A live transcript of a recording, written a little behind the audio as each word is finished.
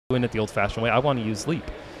doing it the old-fashioned way. I want to use Leap.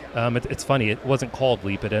 It's funny. It wasn't called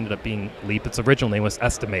Leap. It ended up being Leap. Its original name was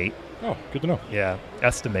Estimate. Oh, good to know. Yeah,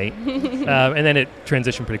 Estimate. And then it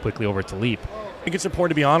transitioned pretty quickly over to Leap. I think it's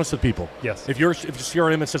important to be honest with people. Yes. If your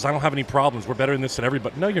CRM says, I don't have any problems, we're better than this than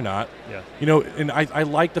everybody. No, you're not. Yeah. And I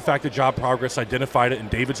like the fact that Job Progress identified it, and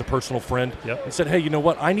David's a personal friend, and said, hey, you know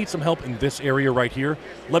what? I need some help in this area right here.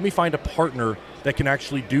 Let me find a partner that can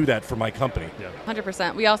actually do that for my company. Yeah.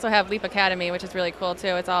 100%. We also have Leap Academy, which is really cool,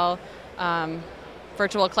 too. It's all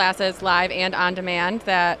virtual classes, live and on demand,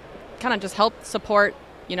 that kind of just help support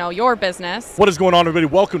your business. What is going on, everybody?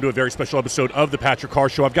 Welcome to a very special episode of the Patrick Carr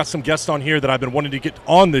Show. I've got some guests on here that I've been wanting to get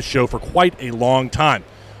on this show for quite a long time.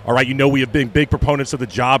 All right, we have been big proponents of the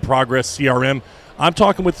Job Progress CRM. I'm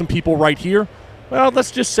talking with some people right here. Well, let's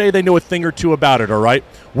just say they know a thing or two about it, all right?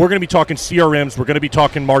 We're going to be talking CRMs. We're going to be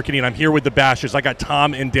talking marketing. I'm here with the Bashers. I got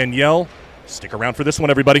Tom and Danielle. Stick around for this one,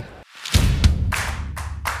 everybody.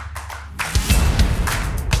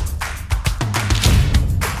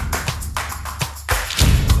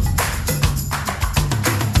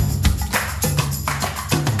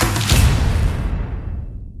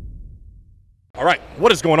 All right,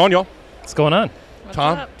 what is going on, y'all? What's going on? What's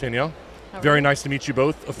Tom, up? Danielle, very nice to meet you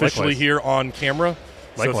both officially Likewise. here on camera.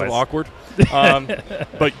 So it's a little Likewise. awkward.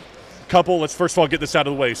 But couple, let's first of all get this out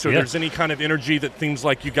of the way. So if there's any kind of energy that seems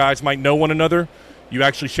like you guys might know one another, you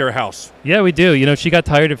actually share a house. Yeah, we do. She got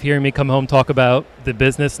tired of hearing me come home talk about the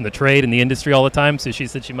business and the trade and the industry all the time, so she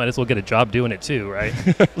said she might as well get a job doing it too, right?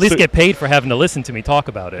 At least get paid for having to listen to me talk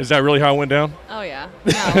about it. Is that really how it went down? Oh, yeah.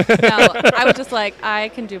 No, I was just like, I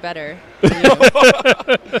can do better than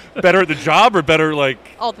you. Better at the job or better like...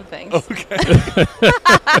 All the things. Okay.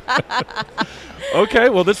 Okay,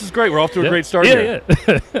 well, this is great. We're off to a great start here.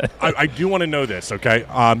 Yeah. I do want to know this, okay?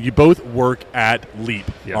 You both work at Leap,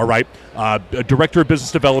 all right? Director of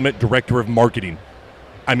Business Development, Director of Marketing.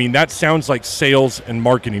 I mean, that sounds like sales and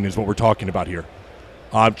marketing is what we're talking about here.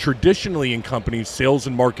 Traditionally in companies, sales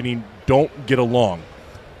and marketing don't get along.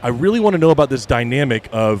 I really want to know about this dynamic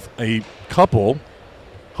of a couple,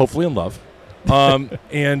 hopefully in love,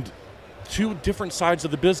 and two different sides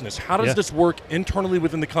of the business. How does this work internally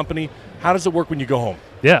within the company? How does it work when you go home?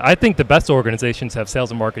 Yeah, I think the best organizations have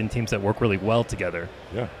sales and marketing teams that work really well together.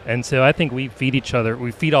 Yeah. And so I think we feed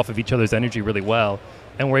off of each other's energy really well,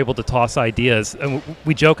 and we're able to toss ideas. And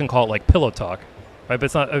we joke and call it like pillow talk, right? But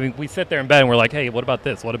it's not, we sit there in bed and we're like, hey, what about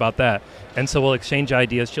this? What about that? And so we'll exchange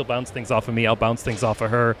ideas. She'll bounce things off of me. I'll bounce things off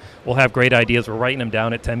of her. We'll have great ideas. We're writing them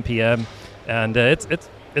down at 10 p.m. And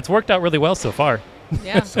it's worked out really well so far.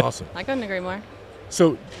 Yeah. That's awesome. I couldn't agree more.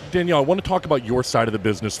 So, Danielle, I want to talk about your side of the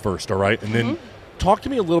business first, all right? And then talk to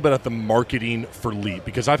me a little bit about the marketing for Leap,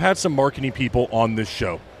 because I've had some marketing people on this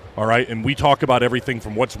show, all right? And we talk about everything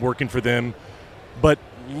from what's working for them. But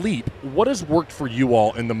Leap, what has worked for you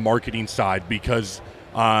all in the marketing side? Because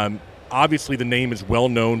obviously the name is well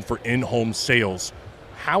known for in-home sales.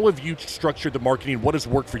 How have you structured the marketing? What has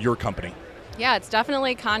worked for your company? Yeah, it's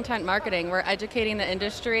definitely content marketing. We're educating the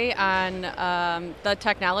industry on the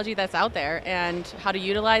technology that's out there and how to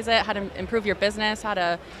utilize it, how to improve your business, how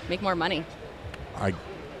to make more money.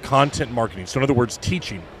 Content marketing. So in other words,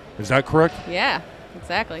 teaching. Is that correct? Yeah,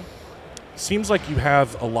 exactly. Seems like you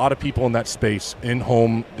have a lot of people in that space in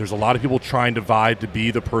home. There's a lot of people trying to vie to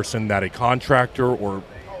be the person that a contractor, or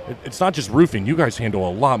it's not just roofing. You guys handle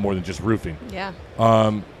a lot more than just roofing. Yeah.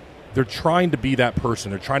 They're trying to be that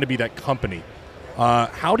person. They're trying to be that company.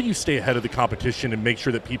 How do you stay ahead of the competition and make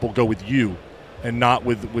sure that people go with you and not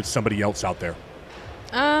with somebody else out there?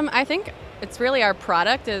 I think it's really our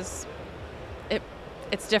product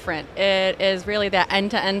it's different. It is really that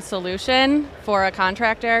end-to-end solution for a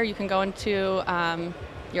contractor. You can go into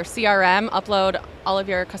your CRM, upload all of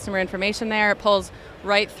your customer information there. It pulls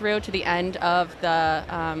right through to the end of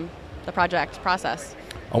the project process.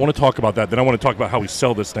 I want to talk about that. Then I want to talk about how we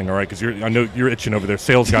sell this thing, all right? Because I know you're itching over there,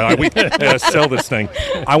 sales guy. We sell this thing.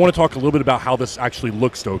 I want to talk a little bit about how this actually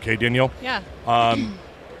looks, though, okay, Danielle? Yeah.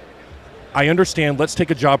 I understand. Let's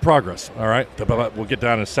take a Job Progress, all right? We'll get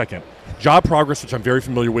down in a second. Job Progress, which I'm very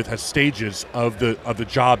familiar with, has stages of the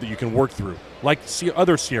job that you can work through, like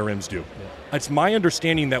other CRMs do. Yeah. It's my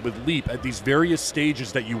understanding that with Leap, at these various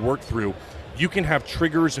stages that you work through, you can have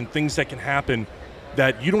triggers and things that can happen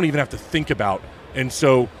that you don't even have to think about. And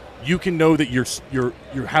so you can know that you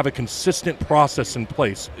have a consistent process in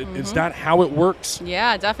place. Mm-hmm. Is that how it works?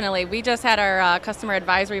 Yeah, definitely. We just had our customer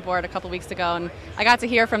advisory board a couple weeks ago, and I got to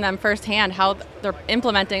hear from them firsthand how they're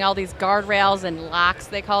implementing all these guardrails and locks,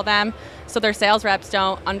 they call them, so their sales reps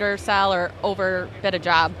don't undersell or overbid a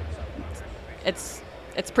job. It's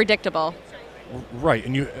predictable. Right,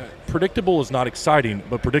 and predictable is not exciting,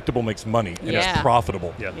 but predictable makes money, and it's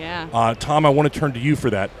profitable. Yeah. Tom, I want to turn to you for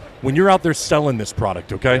that. When you're out there selling this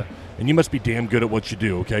product, okay, and you must be damn good at what you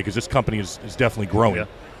do, okay, because this company is definitely growing. Yeah.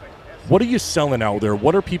 What are you selling out there?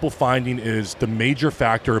 What are people finding is the major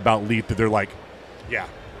factor about Leap that they're like, yeah,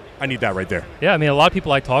 I need that right there? Yeah, I mean, a lot of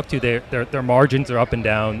people I talk to, their margins are up and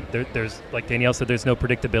down. There's, like Danielle said, there's no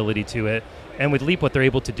predictability to it. And with Leap, what they're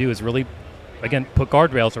able to do is really, again, put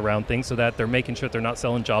guardrails around things so that they're making sure they're not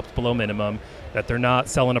selling jobs below minimum, that they're not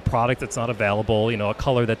selling a product that's not available, a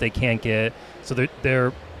color that they can't get. So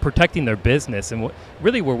they're protecting their business. And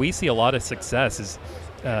really where we see a lot of success is,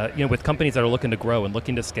 with companies that are looking to grow and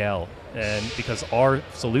looking to scale. And because our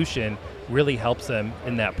solution really helps them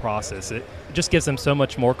in that process. It just gives them so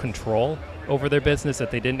much more control over their business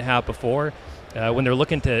that they didn't have before. When they're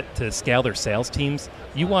looking to scale their sales teams,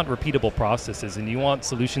 you want repeatable processes and you want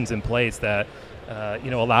solutions in place that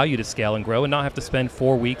allow you to scale and grow and not have to spend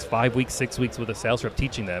 4 weeks, 5 weeks, 6 weeks with a sales rep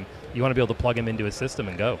teaching them. You want to be able to plug them into a system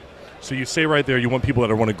and go. So you say right there you want people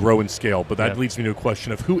that want to grow and scale, but that leads me to a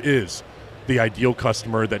question of who is the ideal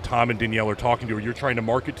customer that Tom and Danielle are talking to or you're trying to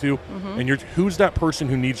market to, and who's that person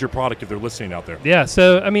who needs your product if they're listening out there? Yeah,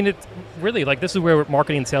 so I mean, it's really like this is where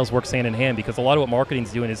marketing and sales works hand in hand, because a lot of what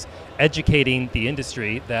marketing's doing is educating the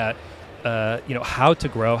industry that how to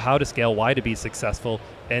grow, how to scale, why to be successful,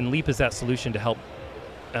 and Leap is that solution to help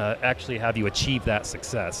actually have you achieve that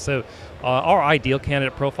success. So our ideal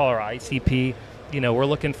candidate profile, our ICP, we're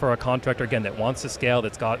looking for a contractor, again, that wants to scale,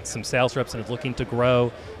 that's got some sales reps and is looking to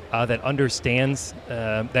grow, that understands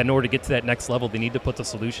that in order to get to that next level, they need to put the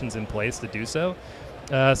solutions in place to do so.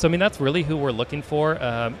 So, I mean, that's really who we're looking for.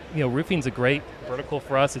 Roofing's a great vertical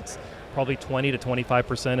for us. It's probably 20 to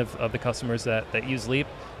 25% of the customers that use Leap.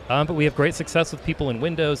 But we have great success with people in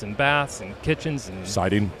windows and baths and kitchens and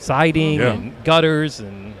siding and gutters,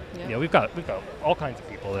 and we've got all kinds of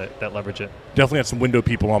people that leverage it. Definitely had some window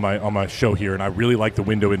people on my show here, and I really like the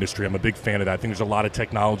window industry. I'm a big fan of that. I think there's a lot of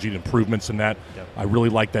technology and improvements in that. Yep. I really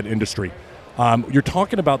like that industry. You're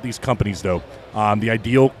talking about these companies, though. The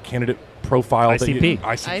ideal candidate profile. ICP.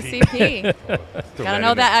 ICP. Gotta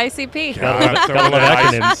know that ICP. Gotta love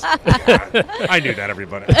acronyms. I knew that,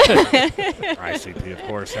 everybody. ICP, of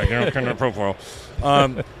course. Candidate profile.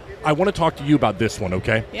 I want to talk to you about this one,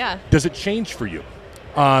 okay? Yeah. Does it change for you?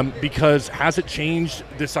 Because has it changed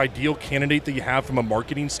this ideal candidate that you have from a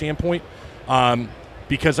marketing standpoint?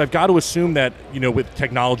 Because I've got to assume that, with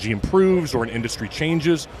technology improves or an industry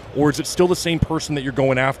changes, or is it still the same person that you're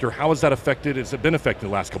going after? How has that affected? Has it been affected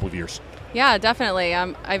the last couple of years? Yeah, definitely.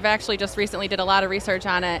 I've actually just recently did a lot of research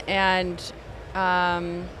on it, and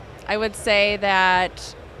I would say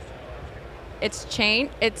that it's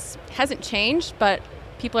changed. It hasn't changed, but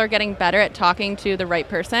people are getting better at talking to the right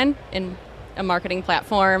person in a marketing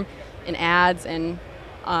platform, in ads, and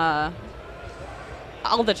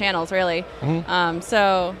all the channels, really.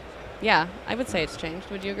 So, yeah, I would say it's changed.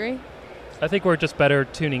 Would you agree? I think we're just better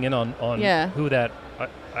tuning in on who that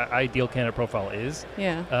ideal candidate profile is.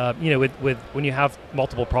 Yeah. With when you have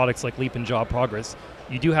multiple products like Leap and Job Progress,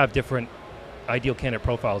 you do have different ideal candidate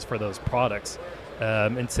profiles for those products.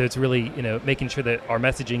 And so it's really, making sure that our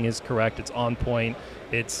messaging is correct, it's on point,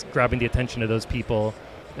 it's grabbing the attention of those people.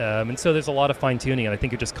 And so there's a lot of fine-tuning, and I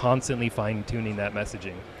think you're just constantly fine-tuning that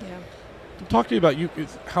messaging. Yeah. Talk to me about you.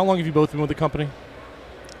 How long have you both been with the company?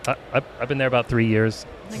 I've been there about 3 years.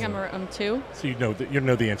 I think I'm around 2. So you know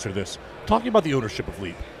the answer to this. Talking about the ownership of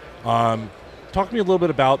Leap. Talk to me a little bit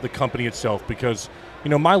about the company itself, because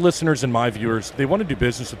my listeners and my viewers, they want to do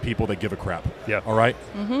business with people that give a crap. Yeah. All right.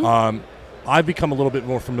 Mm-hmm. I've become a little bit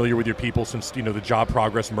more familiar with your people since the Job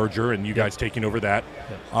Progress merger and you guys taking over that.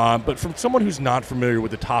 Yeah. But from someone who's not familiar with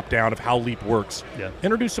the top down of how Leap works,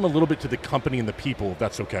 introduce them a little bit to the company and the people, if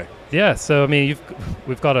that's okay. Yeah. So I mean,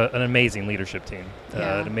 we've got an amazing leadership team,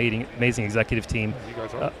 an amazing executive team. You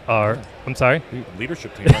guys I'm sorry.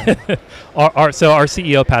 Leadership team. Right? our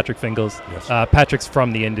CEO Patrick Fingles. Yes. Patrick's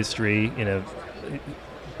from the industry.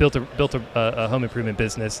 Built a home improvement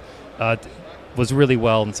business. Was really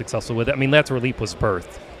well and successful with it. I mean, that's where Leap was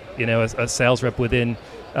birthed. A sales rep within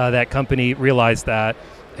that company realized that,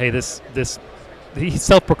 hey, this he's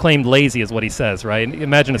self-proclaimed lazy is what he says, right?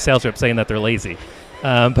 Imagine a sales rep saying that they're lazy.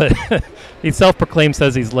 But he self-proclaimed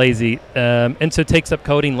says he's lazy, and so takes up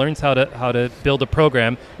coding, learns how to build a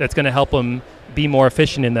program that's going to help him be more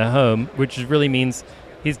efficient in the home, which really means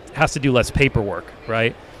he has to do less paperwork,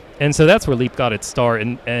 right? And so that's where Leap got its start.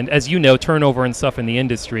 And as you know, turnover and stuff in the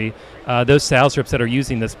industry, those sales reps that are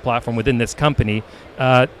using this platform within this company,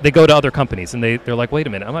 they go to other companies and they're like, wait a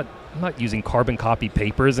minute, I'm not using carbon copy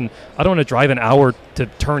papers, and I don't want to drive an hour to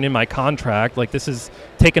turn in my contract. Like, this is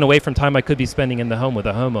taken away from time I could be spending in the home with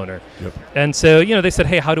a homeowner. Yep. And so, they said,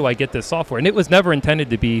 hey, how do I get this software? And it was never intended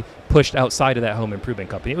to be pushed outside of that home improvement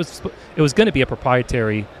company. It was going to be a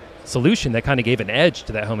proprietary solution that kind of gave an edge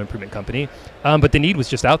to that home improvement company, but the need was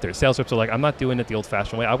just out there. Sales reps are like, I'm not doing it the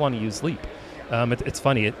old-fashioned way. I want to use Leap. It's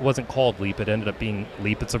funny, it wasn't called Leap. It ended up being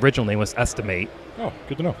Leap. Its original name was Estimate. Oh,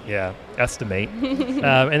 good to know. Yeah, Estimate.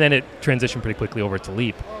 And then it transitioned pretty quickly over to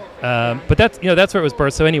Leap. But that's where it was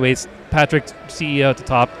birthed. So anyways, Patrick, CEO at the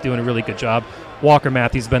top, doing a really good job. Walker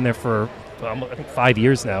Matthews been there for, I think, 5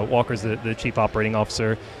 years now. Walker's the chief operating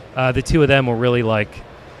officer. The two of them were really like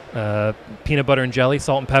peanut butter and jelly,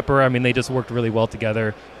 salt and pepper. I mean, they just worked really well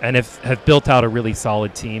together and have built out a really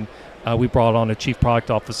solid team. We brought on a chief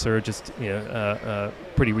product officer just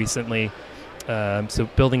pretty recently. So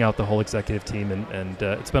building out the whole executive team, and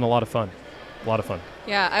it's been a lot of fun.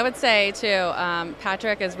 Yeah, I would say too,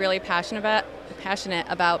 Patrick is really passionate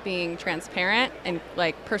about being transparent and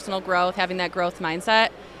like personal growth, having that growth mindset.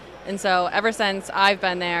 And so ever since I've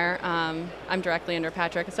been there, I'm directly under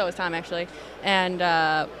Patrick, and so is Tom actually. And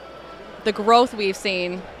the growth we've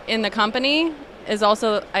seen in the company is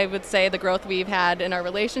also, I would say, the growth we've had in our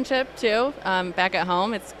relationship too, back at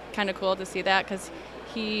home. It's kind of cool to see that because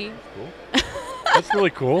he... Cool. That's really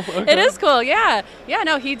cool. Okay. It is cool, yeah. Yeah,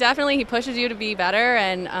 no, he pushes you to be better,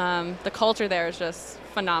 and the culture there is just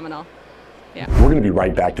phenomenal. Yeah. We're going to be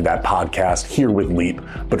right back to that podcast here with Leap.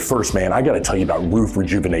 But first, man, I got to tell you about roof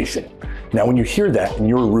rejuvenation. Now, when you hear that and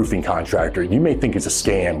you're a roofing contractor, you may think it's a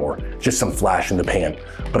scam or just some flash in the pan.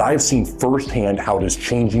 But I have seen firsthand how it is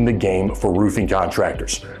changing the game for roofing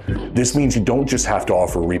contractors. This means you don't just have to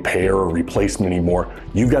offer repair or replacement anymore.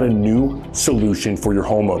 You've got a new solution for your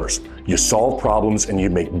homeowners. You solve problems and you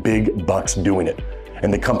make big bucks doing it.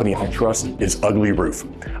 And the company I trust is Ugly Roof.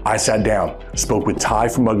 I sat down, spoke with Ty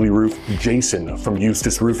from Ugly Roof, Jason from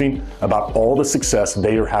Eustace Roofing about all the success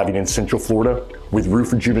they are having in Central Florida with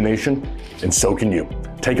roof rejuvenation, and so can you.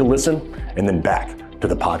 Take a listen, and then back to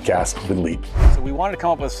the podcast with Leap. So we wanted to come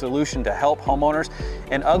up with a solution to help homeowners,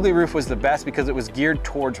 and Ugly Roof was the best because it was geared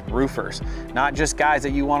towards roofers, not just guys that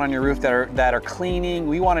you want on your roof that are cleaning.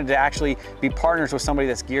 We wanted to actually be partners with somebody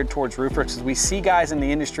that's geared towards roofers, because we see guys in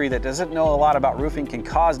the industry that doesn't know a lot about roofing, can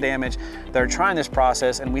cause damage. They're trying this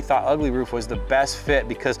process, and we thought Ugly Roof was the best fit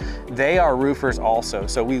because they are roofers also.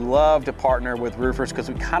 So we love to partner with roofers because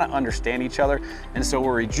we kind of understand each other, and so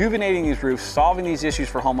we're rejuvenating these roofs, solving these issues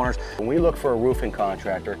for homeowners. When we look for a roofing contractor,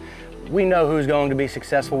 we know who's going to be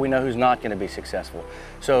successful, we know who's not going to be successful.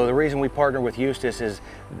 So the reason we partner with Eustace is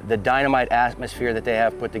the dynamite atmosphere that they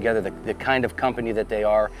have put together, the kind of company that they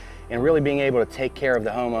are, and really being able to take care of the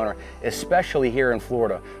homeowner, especially here in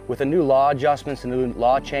Florida. With the new law adjustments and new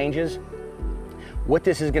law changes, what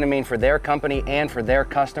this is going to mean for their company and for their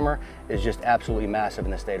customer is just absolutely massive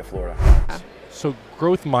in the state of Florida. So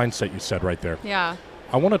growth mindset, you said right there. Yeah.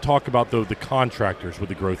 I want to talk about the contractors with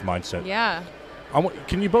the growth mindset. Yeah.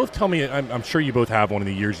 Can you both tell me, I'm sure you both have one in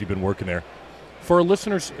the years you've been working there. For our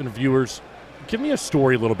listeners and viewers, give me a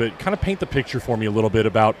story a little bit, kind of paint the picture for me a little bit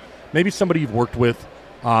about maybe somebody you've worked with,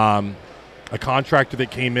 a contractor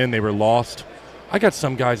that came in, they were lost. I got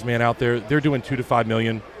some guys, man, out there, they're doing $2 to $5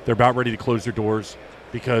 million. They're about ready to close their doors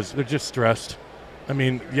because they're just stressed. I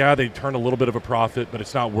mean, yeah, they turn a little bit of a profit, but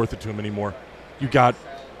it's not worth it to them anymore. You got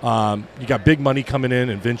big money coming in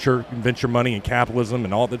and venture money and capitalism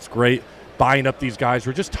and all that's great. Buying up these guys who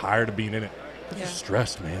are just tired of being in it. They're just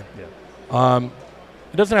stressed, man. Yeah.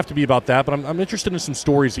 It doesn't have to be about that, but I'm interested in some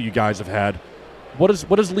stories that you guys have had. What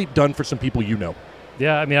has Leap done for some people you know?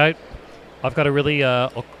 Yeah, I mean, I've got a really,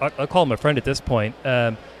 I'll call him a friend at this point,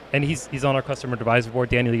 and he's on our customer advisory board,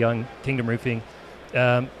 Daniel Young, Kingdom Roofing.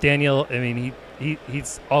 Daniel, I mean,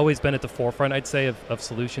 he's always been at the forefront, I'd say, of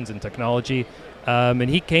solutions and technology. And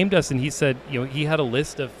he came to us and he said, he had a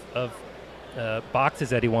list of boxes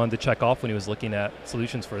that he wanted to check off when he was looking at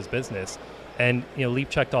solutions for his business. And, Leap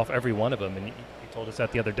checked off every one of them. And he told us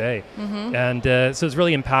that the other day. Mm-hmm. And so it's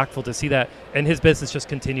really impactful to see that. And his business just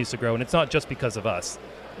continues to grow. And it's not just because of us.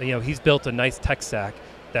 He's built a nice tech stack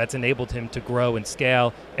that's enabled him to grow and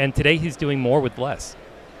scale. And today he's doing more with less.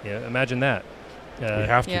 Imagine that. We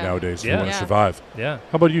have to nowadays if we want to survive. Yeah.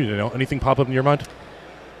 How about you, anything pop up in your mind?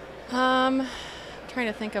 Trying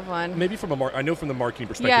to think of one. Maybe I know from the marketing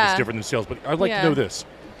perspective it's different than sales, but I'd like to know this.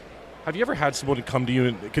 Have you ever had someone to come to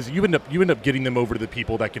you, because you end up getting them over to the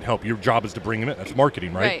people that can help? Your job is to bring them in. That's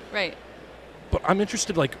marketing, right? Right. But I'm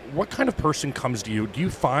interested, like, what kind of person comes to you? Do you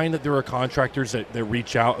find that there are contractors that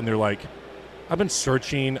reach out and they're like, I've been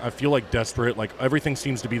searching, I feel like desperate, like everything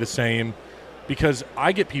seems to be the same? Because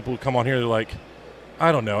I get people who come on here, they're like,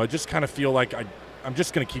 I don't know, I just kind of feel like I'm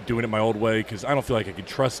just going to keep doing it my old way because I don't feel like I can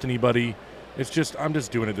trust anybody. It's just, I'm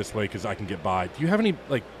just doing it this way because I can get by. Do you have any,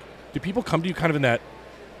 like, do people come to you kind of in that,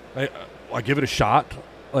 I'll give it a shot,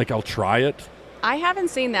 like I'll try it? I haven't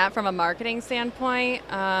seen that from a marketing standpoint.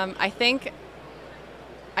 I think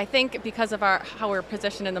because of how we're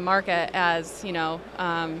positioned in the market as,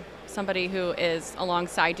 somebody who is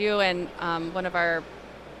alongside you, and one of our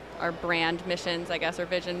brand missions, I guess, or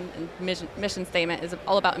vision and mission statement is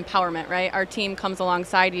all about empowerment, right? Our team comes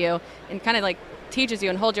alongside you and kind of like teaches you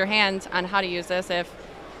and holds your hand on how to use this. If,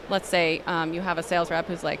 let's say, you have a sales rep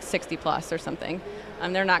who's like 60 plus or something,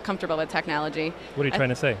 they're not comfortable with technology. What are you trying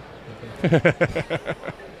to say?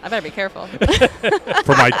 I better be careful.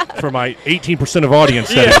 for my 18% of audience,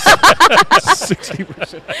 that is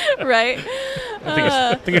 60%. Right.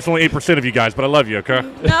 I think it's only 8% of you guys, but I love you, okay?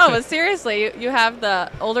 No, but seriously, you have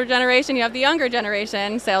the older generation, you have the younger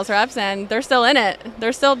generation sales reps, and they're still in it.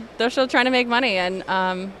 They're still trying to make money, and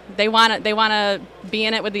they want to be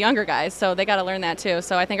in it with the younger guys. So they got to learn that too.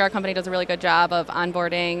 So I think our company does a really good job of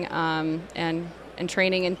onboarding and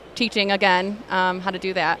training and teaching again how to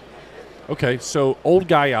do that. Okay, so old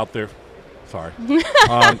guy out there, sorry.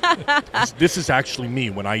 This is actually me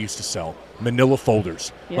when I used to sell manila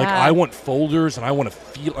folders. Yeah. Like, I want folders and I want to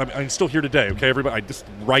feel, I'm still here today, okay, everybody? I just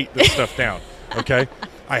write this stuff down, okay?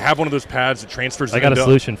 I have one of those pads that transfers. I got a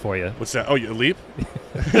solution for you. What's that? Oh, you Leap?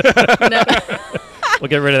 We'll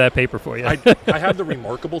get rid of that paper for you. I have the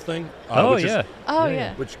Remarkable thing.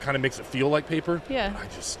 Yeah. Which kind of makes it feel like paper. Yeah.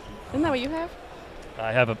 Isn't that what you have?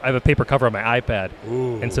 I have a paper cover on my iPad,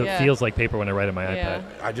 and so Yeah. it feels like paper when I write on my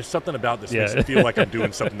iPad. Just something about this makes it feel like I'm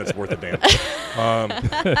doing something that's worth a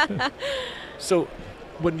damn. So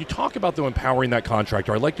when you talk about empowering that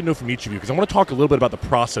contractor, I'd like to know from each of you, because I want to talk a little bit about the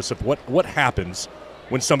process of what happens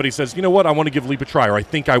when somebody says, you know what, I want to give Leap a try, or I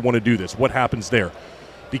think I want to do this. What happens there?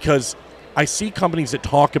 Because I see companies that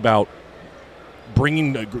talk about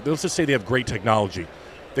bringing, let's just say they have great technology.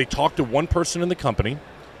 They talk to one person in the company.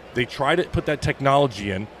 They try to put that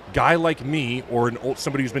technology in. Guy like me or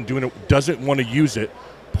somebody who's been doing it doesn't want to use it,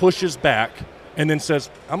 pushes back, and then says,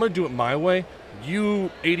 I'm going to do it my way.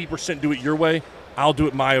 You 80% do it your way. I'll do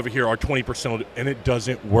it my over here. Our 20%, and it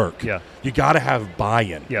doesn't work. Yeah. You got to have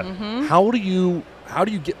buy-in. Yeah. Mm-hmm. How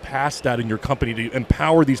do you get past that in your company to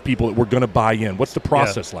empower these people that we're going to buy in? What's the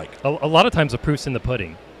process like? A lot of times the proof's in the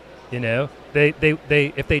pudding. They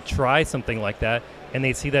if they try something like that, and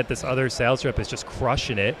they see that this other sales rep is just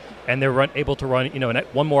crushing it, and they're able to run,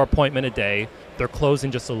 one more appointment a day, they're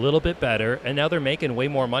closing just a little bit better, and now they're making way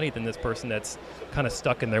more money than this person that's kind of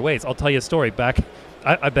stuck in their ways. I'll tell you a story.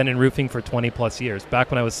 I've been in roofing for 20 plus years.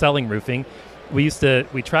 Back when I was selling roofing, we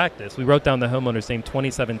tracked this. We wrote down the homeowner's name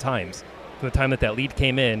 27 times from the time that lead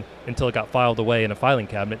came in until it got filed away in a filing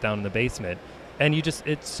cabinet down in the basement. And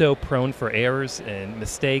it's so prone for errors and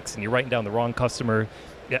mistakes, and you're writing down the wrong customer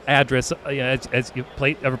address, as you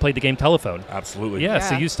ever played the game telephone. Absolutely. Yeah.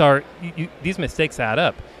 So you start, these mistakes add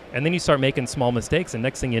up, and then you start making small mistakes, and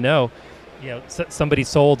next thing you know, somebody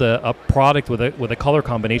sold a product with a color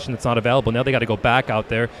combination that's not available. Now they got to go back out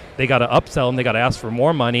there. They got to upsell them. They got to ask for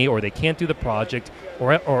more money, or they can't do the project,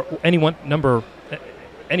 or any one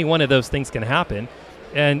of those things can happen,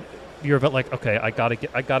 and you're about like, okay, I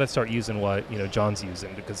gotta start using what John's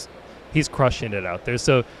using, because he's crushing it out there.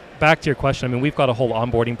 So back to your question, I mean, we've got a whole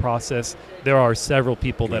onboarding process. There are several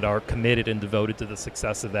people that are committed and devoted to the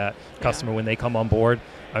success of that customer when they come on board.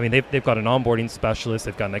 I mean, they've got an onboarding specialist,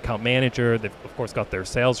 they've got an account manager, they've of course got their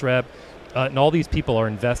sales rep, and all these people are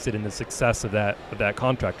invested in the success of that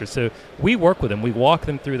contractor. So we work with them, we walk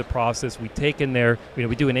them through the process, we take in their,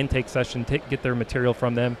 we do an intake session, get their material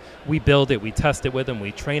from them, we build it, we test it with them,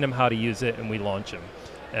 we train them how to use it, and we launch them.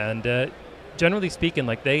 And generally speaking,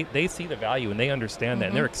 like they see the value and they understand that,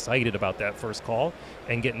 and they're excited about that first call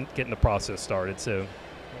and getting the process started. So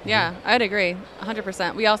yeah, I'd agree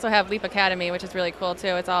 100%. We also have Leap Academy, which is really cool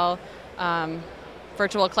too. It's all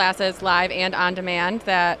virtual classes, live and on demand,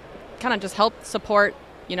 that kind of just help support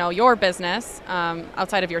your business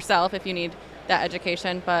outside of yourself if you need that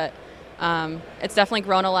education. But it's definitely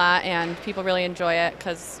grown a lot, and people really enjoy it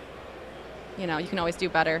because you can always do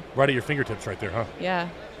better. Right at your fingertips right there, huh? Yeah.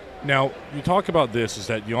 Now, you talk about this, is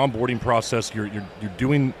that the onboarding process, you're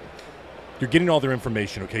getting all their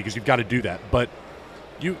information, okay, because you've got to do that. But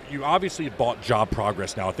You obviously bought Job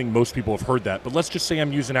Progress now. I think most people have heard that. But let's just say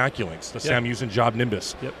I'm using AccuLinks. Let's say I'm using Job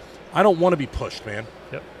Nimbus. Yep. I don't want to be pushed, man.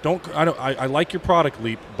 Yep. I like your product,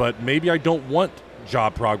 Leap, but maybe I don't want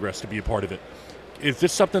Job Progress to be a part of it. Is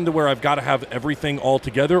this something to where I've got to have everything all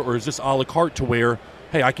together, or is this a la carte to where,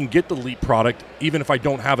 hey, I can get the Leap product even if I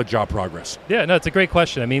don't have a Job Progress? Yeah, no, it's a great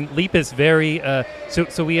question. I mean, Leap is very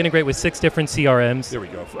so we integrate with 6 different CRMs. There we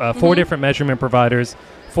go. 4 different measurement providers,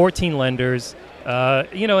 14 lenders,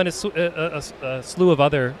 and a slew of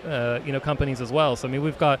other companies as well. So I mean,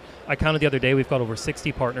 we've got, I counted the other day, we've got over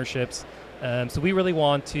 60 partnerships. So we really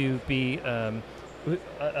want to be.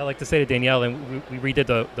 I like to say to Danielle, and we redid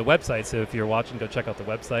the website, so if you're watching, go check out the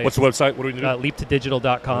website. What's the website? What do we do?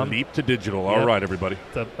 Leap2digital.com. Leap2Digital. All right, everybody.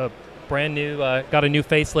 It's a brand new, got a new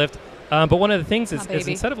facelift. But one of the things is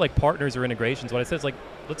instead of like partners or integrations, what I said is like,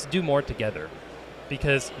 let's do more together.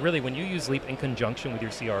 Because really, when you use Leap in conjunction with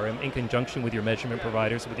your CRM, in conjunction with your measurement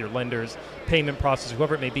providers, with your lenders, payment processors,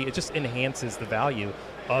 whoever it may be, it just enhances the value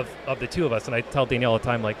of the two of us. And I tell Danielle all the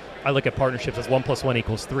time, like, I look at partnerships as 1 + 1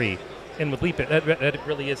 = 3. And with Leap, that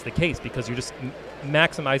really is the case because you're just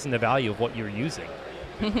maximizing the value of what you're using.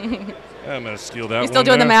 I'm going to steal that one. You still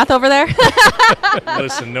doing the math over there?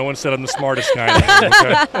 Listen, no one said I'm the smartest guy in here,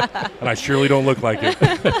 okay? And I surely don't look like it.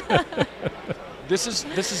 This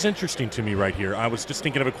is interesting to me right here. I was just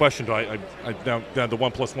thinking of a question. Down the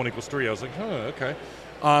 1 + 1 = 3. I was like, okay.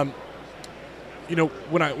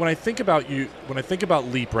 When I think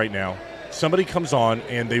about Leap right now, somebody comes on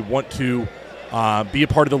and they want to be a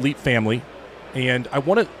part of the Leap family, and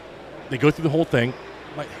they go through the whole thing.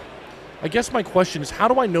 I guess my question is, how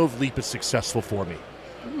do I know if Leap is successful for me?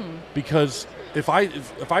 Because if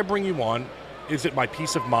I bring you on, is it my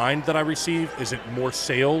peace of mind that I receive? Is it more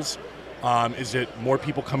sales? Is it more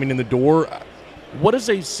people coming in the door? What is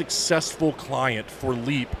a successful client for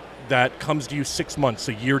Leap that comes to you 6 months,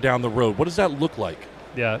 a year down the road? What does that look like?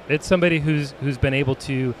 Yeah, it's somebody who's been able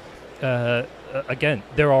to. Again,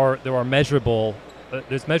 there's measurable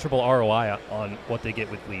ROI on what they get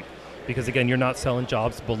with Leap, because again, you're not selling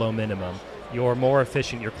jobs below minimum. You're more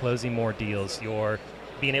efficient. You're closing more deals. You're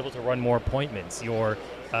being able to run more appointments. Your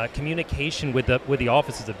communication with the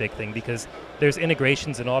office is a big thing because there's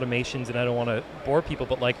integrations and automations, and I don't want to bore people,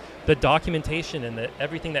 but like the documentation and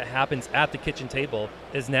everything that happens at the kitchen table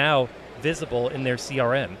is now visible in their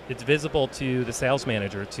CRM. It's visible to the sales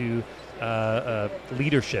manager, to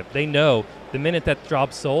leadership. They know the minute that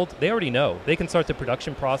job's sold, they already know. They can start the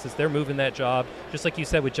production process. They're moving that job. Just like you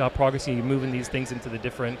said with Job Progress, you're moving these things into the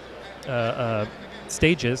different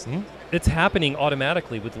stages. Mm-hmm. It's happening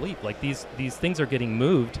automatically with Leap. Like these things are getting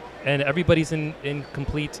moved, and everybody's in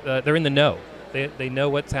complete, they're in the know. They know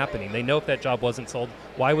what's happening. They know if that job wasn't sold,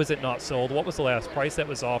 why was it not sold, what was the last price that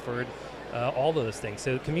was offered, all of those things.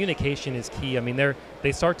 So communication is key. I mean,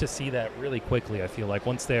 they start to see that really quickly, I feel like,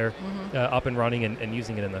 once they're up and running and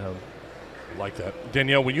using it in the home. I like that.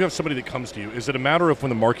 Danielle, when you have somebody that comes to you, is it a matter of, from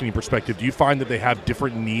the marketing perspective, do you find that they have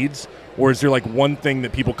different needs, or is there like one thing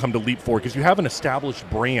that people come to Leap for? Because you have an established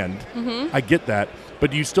brand. Mm-hmm. I get that.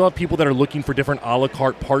 But do you still have people that are looking for different a la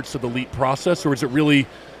carte parts of the Leap process, or is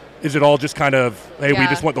it all just kind of, hey, we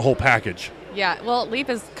just want the whole package? Yeah, well, Leap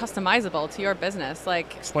is customizable to your business.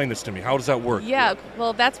 Explain this to me. How does that work? Yeah,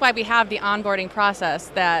 well, that's why we have the onboarding process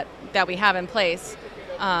that we have in place.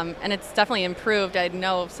 And it's definitely improved, I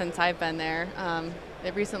know, since I've been there.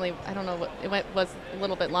 It recently, I don't know, was a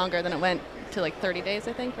little bit longer than it went to 30 days,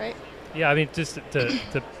 I think, right? Yeah, I mean, just to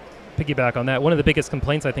piggyback on that, one of the biggest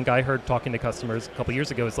complaints I think I heard talking to customers a couple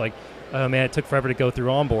years ago is like, oh man, it took forever to go through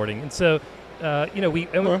onboarding. And so,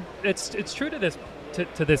 it's true to this.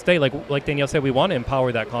 To this day, like Danielle said, we want to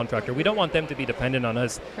empower that contractor. We don't want them to be dependent on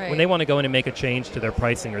us when they want to go in and make a change to their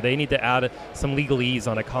pricing, or they need to add some legalese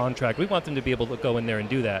on a contract. We want them to be able to go in there and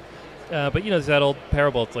do that. But there's that old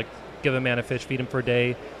parable. It's like, give a man a fish, feed him for a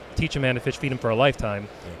day. Teach a man to fish, feed him for a lifetime.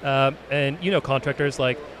 And contractors,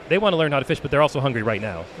 they want to learn how to fish, but they're also hungry right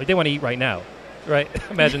now. They want to eat right now, right?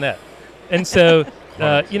 Imagine that. And so,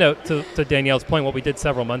 to Danielle's point, what we did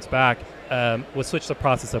several months back was switch the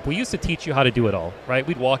process up. We used to teach you how to do it all, right?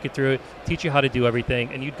 We'd walk you through it, teach you how to do everything,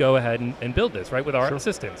 and you'd go ahead and build this, right, with our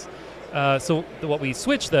assistants. So what we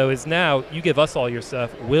switched, though, is now you give us all your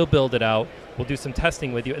stuff, we'll build it out, we'll do some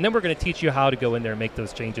testing with you, and then we're going to teach you how to go in there and make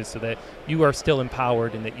those changes so that you are still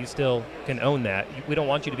empowered and that you still can own that. We don't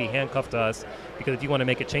want you to be handcuffed to us, because if you want to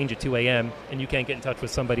make a change at 2 a.m. and you can't get in touch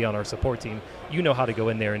with somebody on our support team, you know how to go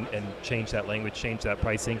in there and change that language, change that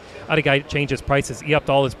pricing. I had a guy change his prices. He upped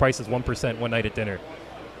all his prices 1% one night at dinner.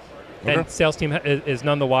 And sales team is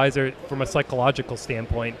none the wiser from a psychological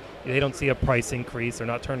standpoint. They don't see a price increase. They're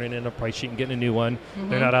not turning in a price sheet and getting a new one.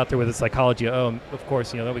 They're not out there with a psychology. Oh, of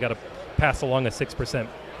course, we got to pass along a 6%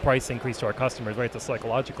 price increase to our customers, right? It's a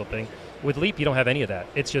psychological thing. With Leap, you don't have any of that.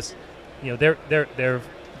 It's just, they've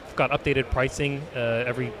got updated pricing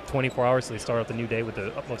every 24 hours, so they start out the new day with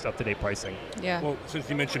the most up-to-date pricing. Yeah. Well, since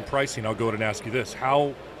you mentioned pricing, I'll go ahead and ask you this: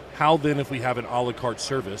 How then, if we have an a la carte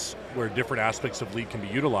service where different aspects of Leap can be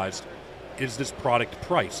utilized, is this product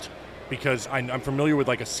priced? Because I'm familiar with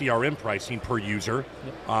like a CRM pricing per user,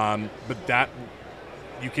 but that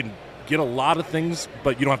you can get a lot of things,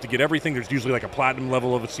 but you don't have to get everything. There's usually like a platinum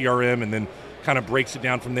level of a CRM, and then kind of breaks it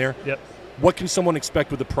down from there. Yep. What can someone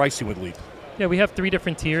expect with the pricing with Leap? Yeah, we have 3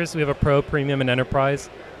 different tiers. We have a Pro, Premium, and Enterprise.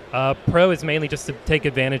 Pro is mainly just to take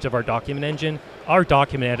advantage of our document engine. We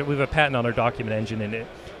have a patent on our document engine, and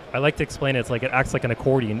I like to explain it acts like an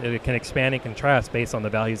accordion. It can expand and contrast based on the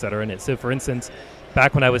values that are in it. So, for instance,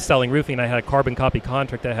 back when I was selling roofing, I had a carbon copy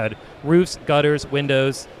contract that had roofs, gutters,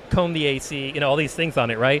 windows, comb the AC, all these things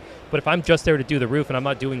on it, right? But if I'm just there to do the roof and I'm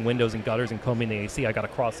not doing windows and gutters and combing the AC, I got to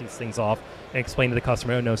cross these things off and explain to the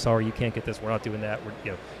customer, oh, no, sorry, you can't get this. We're not doing that.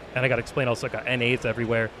 And I got to explain also, I got NAs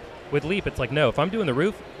everywhere. With Leap, it's like, no, if I'm doing the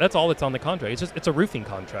roof, that's all that's on the contract. It's a roofing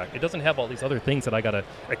contract. It doesn't have all these other things that I got to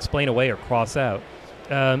explain away or cross out.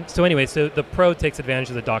 So the Pro takes advantage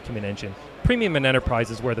of the document engine. Premium and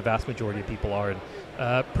Enterprise is where the vast majority of people are.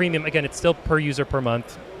 Premium, again, it's still per user per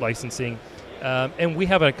month licensing. And we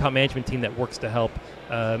have an account management team that works to help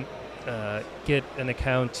get an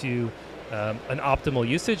account to an optimal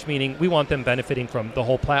usage, meaning we want them benefiting from the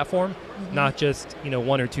whole platform, not just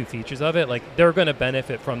 1 or 2 features of it. Like, they're going to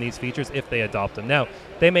benefit from these features if they adopt them. Now,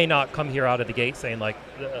 they may not come here out of the gate saying, like,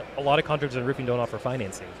 a lot of contractors in roofing don't offer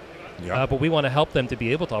financing. Yeah. But we want to help them to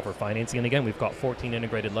be able to offer financing. And again, we've got 14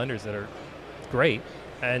 integrated lenders that are great.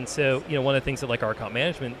 And so, one of the things that like our account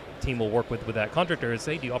management team will work with that contractor is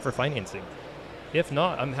say, do you offer financing? If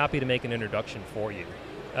not, I'm happy to make an introduction for you.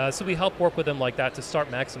 So we help work with them like that to start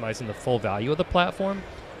maximizing the full value of the platform.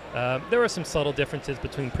 There are some subtle differences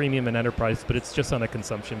between Premium and Enterprise, but it's just on a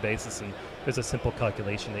consumption basis, and there's a simple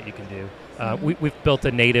calculation that you can do. We've built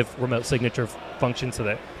a native remote signature function so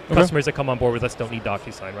that customers that come on board with us don't need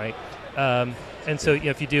DocuSign, right? And so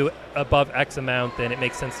if you do above X amount, then it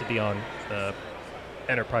makes sense to be on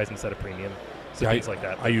Enterprise instead of Premium. So things like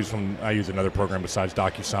that. I use another program besides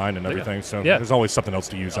DocuSign and everything, so there's always something else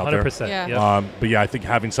to use out there. 100%. Yeah. But yeah, I think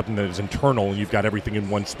having something that is internal and you've got everything in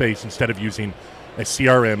one space instead of using a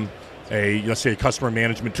CRM, let's say a customer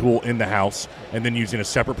management tool in the house, and then using a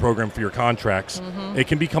separate program for your contracts, it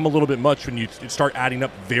can become a little bit much when you start adding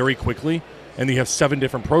up very quickly, and you have 7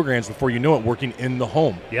 different programs before you know it working in the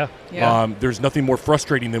home. Yeah. There's nothing more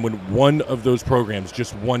frustrating than when one of those programs,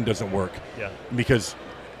 just one, doesn't work. Yeah. Because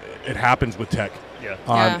it happens with tech. Yeah.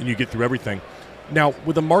 And you get through everything. Now,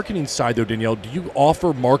 with the marketing side, though, Danielle, do you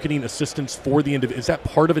offer marketing assistance for the individual? Is that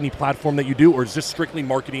part of any platform that you do, or is this strictly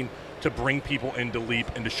marketing to bring people into Leap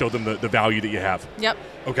and to show them the value that you have? Yep.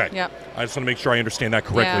 Okay. Yep. I just want to make sure I understand that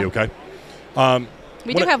correctly, Yeah. okay?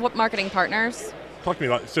 We do have marketing partners. Talk to me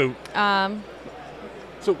about so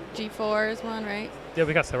G4 is one, right? Yeah,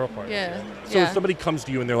 we got several partners. Yeah. So if somebody comes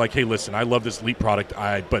to you and they're like, hey, listen, I love this Leap product,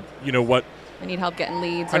 but you know what? I need help getting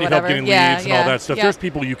leads I or need whatever. help getting leads and all that stuff. Yep. There's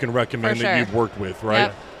people you can recommend For that sure. you've worked with,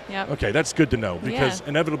 right? Yep. Okay, that's good to know because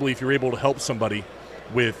inevitably if you're able to help somebody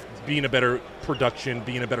with being a better production,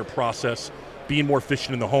 being a better process, being more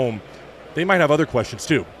efficient in the home, they might have other questions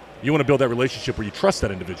too. You want to build that relationship where you trust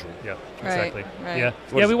that individual. Yeah, Right, exactly. right. Yeah,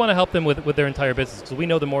 we want to help them with their entire business because we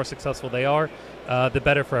know the more successful they are, the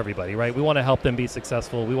better for everybody, right? We want to help them be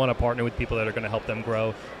successful. We want to partner with people that are going to help them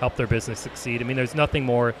grow, help their business succeed. I mean, there's nothing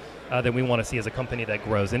more than we want to see as a company that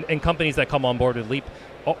grows. And companies that come on board with Leap,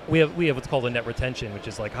 we have what's called a net retention, which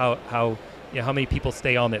is like how many people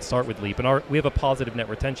stay on that start with Leap. And we have a positive net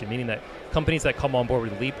retention, meaning that companies that come on board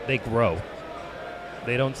with Leap, they grow.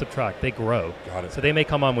 They don't subtract; they grow. Got it. So they may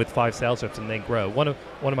come on with 5 sales reps and they grow. One of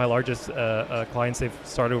my largest clients, they've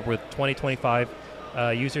started with 25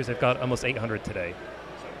 users. They've got almost 800 today.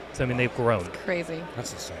 So I mean, they've grown. Crazy.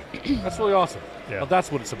 That's insane. That's really awesome. Yeah. Well,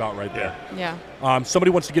 that's what it's about right there. Yeah. Somebody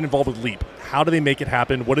wants to get involved with Leap. How do they make it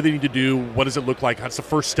happen? What do they need to do? What does it look like? That's the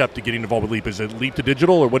first step to getting involved with Leap. Is it Leap to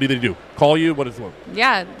Digital, or what do they do? Call you? What is it?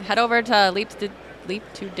 Yeah. Head over to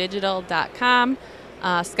leap2digital.com.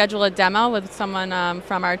 Schedule a demo with someone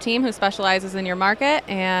from our team who specializes in your market,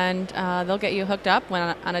 and they'll get you hooked up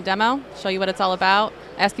on a demo, show you what it's all about,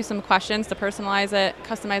 ask you some questions to personalize it,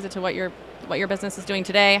 customize it to what your business is doing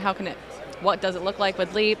today. What does it look like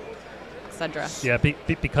with Leap, etc. Yeah,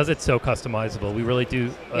 because it's so customizable, we really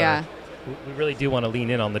do we really do want to lean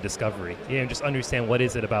in on the discovery. Just understand what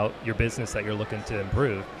is it about your business that you're looking to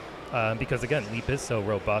improve. Because again, Leap is so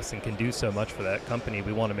robust and can do so much for that company.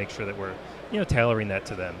 We want to make sure that we're, tailoring that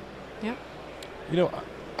to them. Yep.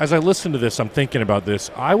 As I listen to this, I'm thinking about this.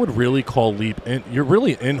 I would really call Leap, you're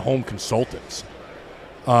really in-home consultants,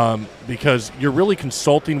 because you're really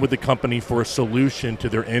consulting with the company for a solution to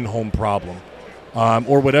their in-home problem,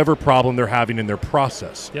 or whatever problem they're having in their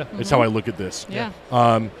process. Yeah. It's how I look at this. Yeah.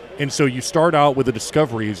 And so you start out with a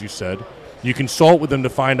discovery, as you said. You consult with them to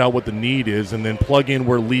find out what the need is, and then plug in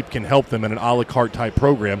where Leap can help them in an a la carte type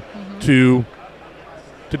program to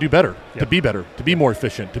do better, to be better, to be more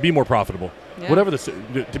efficient, to be more profitable,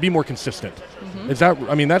 to be more consistent. Is that?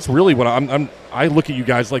 I mean, that's really what I look at you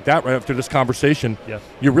guys like that right after this conversation. Yeah.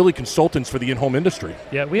 You're really consultants for the in-home industry.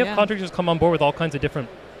 Yeah, we have contractors come on board with all kinds of different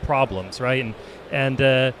problems, right? And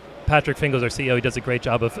Patrick Fingles, our CEO, he does a great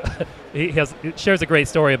job of he shares a great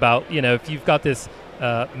story about, if you've got this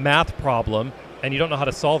math problem and you don't know how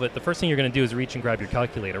to solve it, the first thing you're going to do is reach and grab your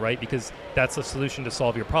calculator, right? Because that's the solution to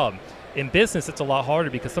solve your problem. In business, it's a lot harder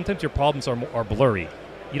because sometimes your problems are blurry.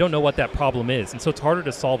 You don't know what that problem is. And so it's harder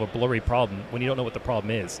to solve a blurry problem when you don't know what the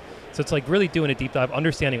problem is. So it's like really doing a deep dive,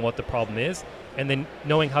 understanding what the problem is, and then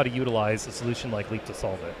knowing how to utilize a solution like Leap to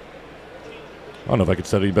solve it. I don't know if I could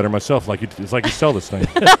say it any better myself. It's like you sell this thing.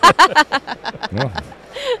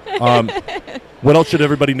 What else should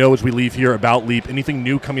everybody know as we leave here about Leap? Anything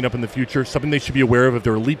new coming up in the future? Something they should be aware of if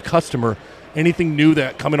they're a Leap customer? Anything new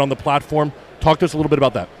that coming on the platform? Talk to us a little bit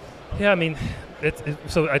about that. Yeah, I mean,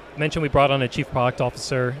 so I mentioned we brought on a chief product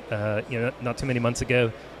officer, not too many months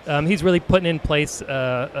ago. He's really putting in place. Is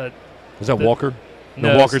that Walker?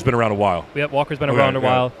 No, Walker's been around a while. Yeah, Walker's been around a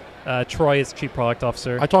while. Troy is chief product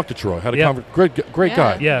officer. I talked to Troy. Had a conversation. Great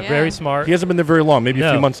guy. Yeah, very smart. He hasn't been there very long. Maybe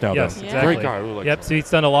a few months now. Yes, though. exactly. Great guy. I really like him. So he's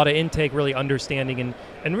done a lot of intake, really understanding,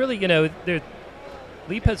 and really,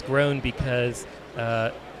 Leap has grown because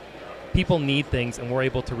people need things, and we're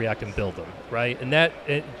able to react and build them, right? And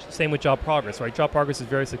same with Job Progress, right? Job Progress is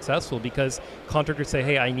very successful because contractors say,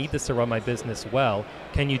 hey, I need this to run my business well.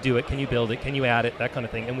 Can you do it? Can you build it? Can you add it? That kind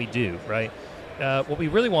of thing. And we do, right? What we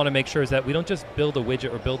really want to make sure is that we don't just build a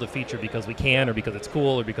widget or build a feature because we can or because it's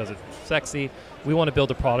cool or because it's sexy. We want to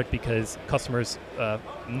build a product because customers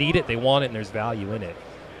need it, they want it, and there's value in it.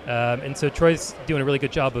 And so Troy's doing a really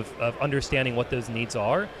good job of understanding what those needs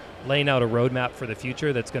are, laying out a roadmap for the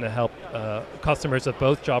future that's going to help customers of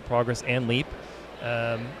both Job Progress and Leap.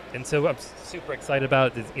 And so I'm super excited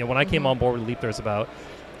about it. When I came on board with Leap, there's about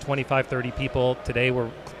 25, 30 people. Today we're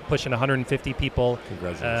pushing 150 people.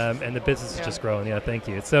 Congratulations. And the business is just growing. Yeah, thank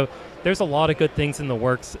you. So there's a lot of good things in the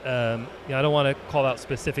works. I don't want to call out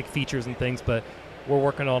specific features and things, but we're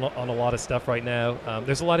working on a lot of stuff right now.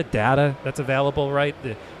 There's a lot of data that's available, right?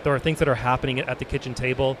 There are things that are happening at the kitchen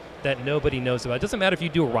table that nobody knows about. It doesn't matter if you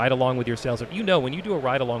do a ride-along with your sales rep. When you do a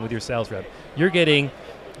ride-along with your sales rep, you're getting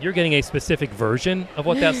a specific version of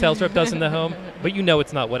what that sales rep does in the home, but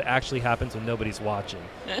it's not what actually happens when nobody's watching.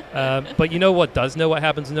 But what does know what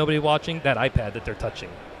happens when nobody's watching? That iPad that they're touching.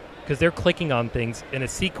 Because they're clicking on things in a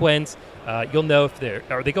sequence. You'll know if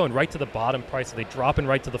are they going right to the bottom price? Are they dropping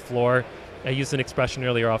right to the floor? I used an expression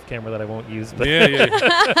earlier off camera that I won't use. But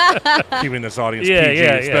keeping this audience PG,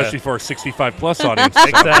 especially for our 65-plus audience.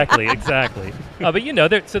 Exactly.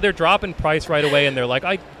 But they're dropping price right away, and they're like,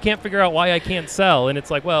 I can't figure out why I can't sell. And it's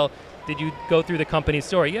like, well, did you go through the company's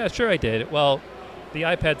story? Yeah, sure I did. Well, the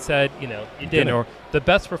iPad said, you didn't. Or the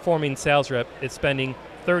best performing sales rep is spending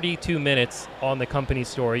 32 minutes on the company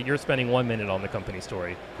story. You're spending 1 minute on the company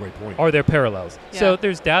story. Great point. Are there parallels? Yeah. So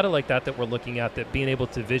there's data like that we're looking at, that being able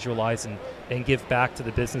to visualize and give back to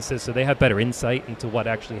the businesses so they have better insight into what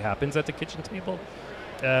actually happens at the kitchen table.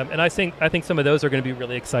 And I think some of those are going to be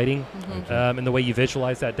really exciting, in the way you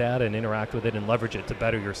visualize that data and interact with it and leverage it to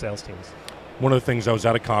better your sales teams. One of the things, I was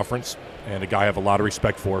at a conference, and a guy I have a lot of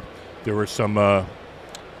respect for. There were some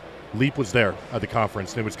Leap was there at the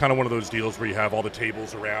conference, and it was kind of one of those deals where you have all the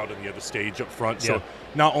tables around and you have the stage up front. So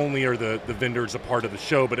not only are the vendors a part of the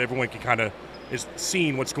show, but everyone can kind of is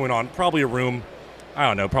seeing what's going on. Probably a room, I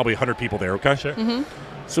don't know, probably 100 people there, okay? Sure. Mm-hmm.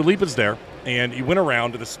 So Leap is there, and he went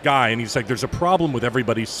around to this guy, and he's like, there's a problem with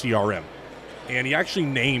everybody's CRM. And he actually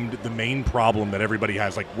named the main problem that everybody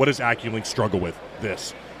has. Like, what does AccuLink struggle with?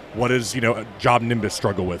 This. What does, Job Nimbus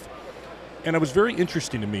struggle with? And it was very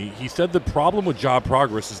interesting to me. He said the problem with Job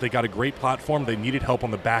Progress is they got a great platform. They needed help on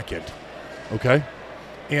the back end. Okay?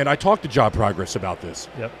 And I talked to Job Progress about this.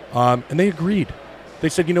 Yep. And they agreed. They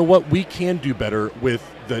said, you know what? We can do better with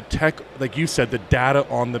the tech, like you said, the data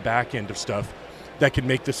on the back end of stuff that can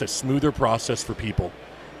make this a smoother process for people.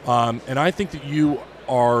 And I think that you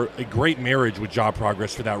are a great marriage with Job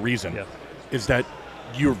Progress for that reason, Yeah. is that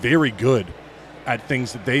you're very good at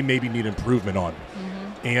things that they maybe need improvement on.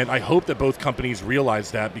 And I hope that both companies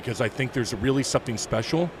realize that, because I think there's really something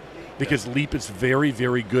special, because Leap is very,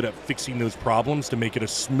 very good at fixing those problems to make it a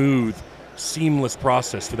smooth, seamless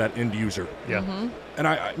process for that end user. Yeah. And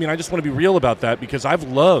I mean, I just want to be real about that, because I've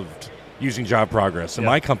loved using Job Progress in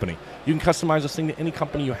my company. You can customize this thing to any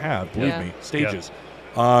company you have, believe me, Stages.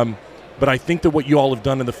 But I think that what you all have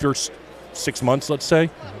done in the first 6 months, let's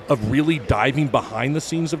say, of really diving behind the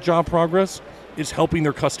scenes of Job Progress is helping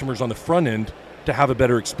their customers on the front end to have a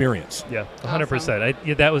better experience. Yeah,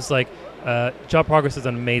 100%. That was like, Job Progress is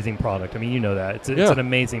an amazing product. I mean, you know that. It's an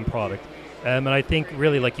amazing product. And I think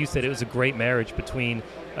really, like you said, it was a great marriage between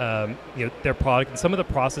their product and some of the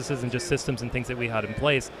processes and just systems and things that we had in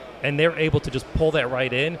place. And they're able to just pull that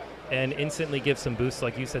right in and instantly give some boosts,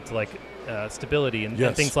 like you said, to like stability and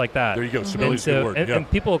things like that. There you go. Stability is a good word. And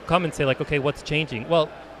people come and say like, okay, what's changing? Well,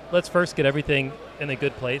 let's first get everything in a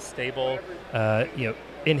good place, stable,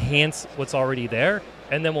 enhance what's already there,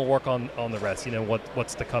 and then we'll work on the rest,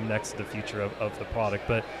 what's to come next to the future of the product.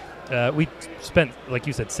 But we spent, like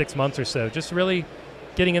you said, 6 months or so just really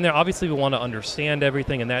getting in there. Obviously, we want to understand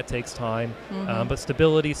everything, and that takes time. But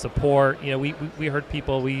stability, support, we heard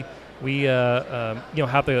people, we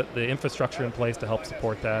have the infrastructure in place to help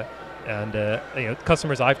support that. And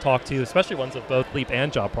customers I've talked to, especially ones of both Leap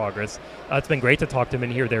and Job Progress, it's been great to talk to them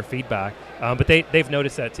and hear their feedback. But they've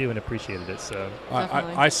noticed that too and appreciated it. So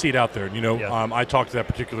I see it out there. I talked to that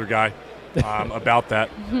particular guy about that.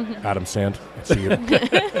 Adam Sand, I see you.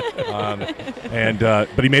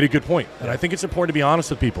 But he made a good point. And I think it's important to be honest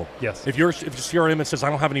with people. Yes. If your CRM says I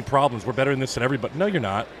don't have any problems, we're better than this than everybody. No, you're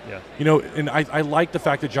not. Yeah. And I like the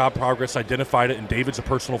fact that Job Progress identified it, and David's a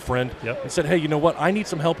personal friend, and said, hey, you know what? I need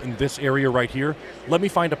some help in this area right here. Let me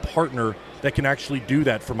find a partner that can actually do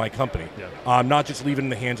that for my company. Not just leave it in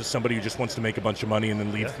the hands of somebody who just wants to make a bunch of money and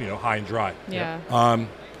then leave high and dry.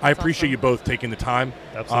 I appreciate you both taking the time.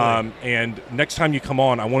 Absolutely. And next time you come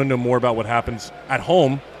on, I want to know more about what happens at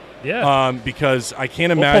home. Yeah. Because I can't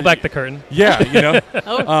We'll imagine. pull back the curtain. Yeah, Okay.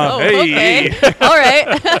 All right.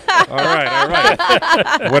 All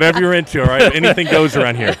right. Whatever you're into, all right? Anything goes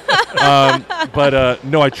around here.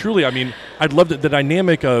 No, I'd love the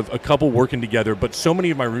dynamic of a couple working together, but so many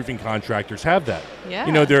of my roofing contractors have that.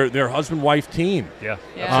 Yeah. They're husband-wife team. Yeah.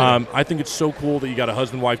 I think it's so cool that you got a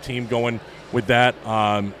husband-wife team going with that.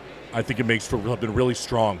 I think it makes for been really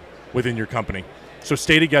strong within your company. So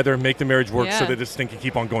stay together, make the marriage work so that this thing can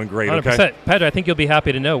keep on going great, 100%. okay? Pedro, I think you'll be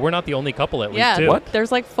happy to know we're not the only couple at Leap, too. What?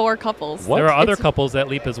 There's like 4 couples. What? There are other couples that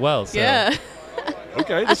Leap as well. So. Yeah.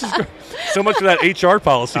 Okay, this is good. So much for that HR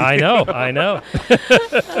policy. I know.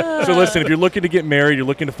 So listen, if you're looking to get married, you're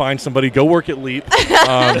looking to find somebody, go work at Leap.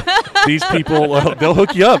 These people, they'll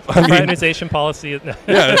hook you up. Fraternization policy.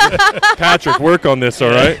 Patrick, work on this,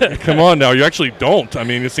 all right? Come on now. You actually don't.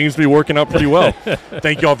 It seems to be working out pretty well.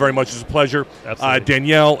 Thank you all very much. It's a pleasure.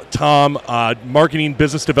 Danielle, Tom, marketing,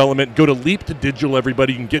 business development, go to Leap to Digital,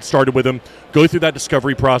 everybody. You can get started with them. Go through that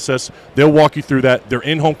discovery process. They'll walk you through that. They're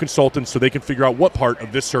in-home consultants, so they can figure out what part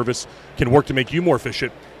of this service can work to make you more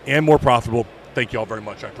efficient and more profitable. Thank you all very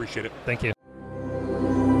much. I appreciate it. Thank you.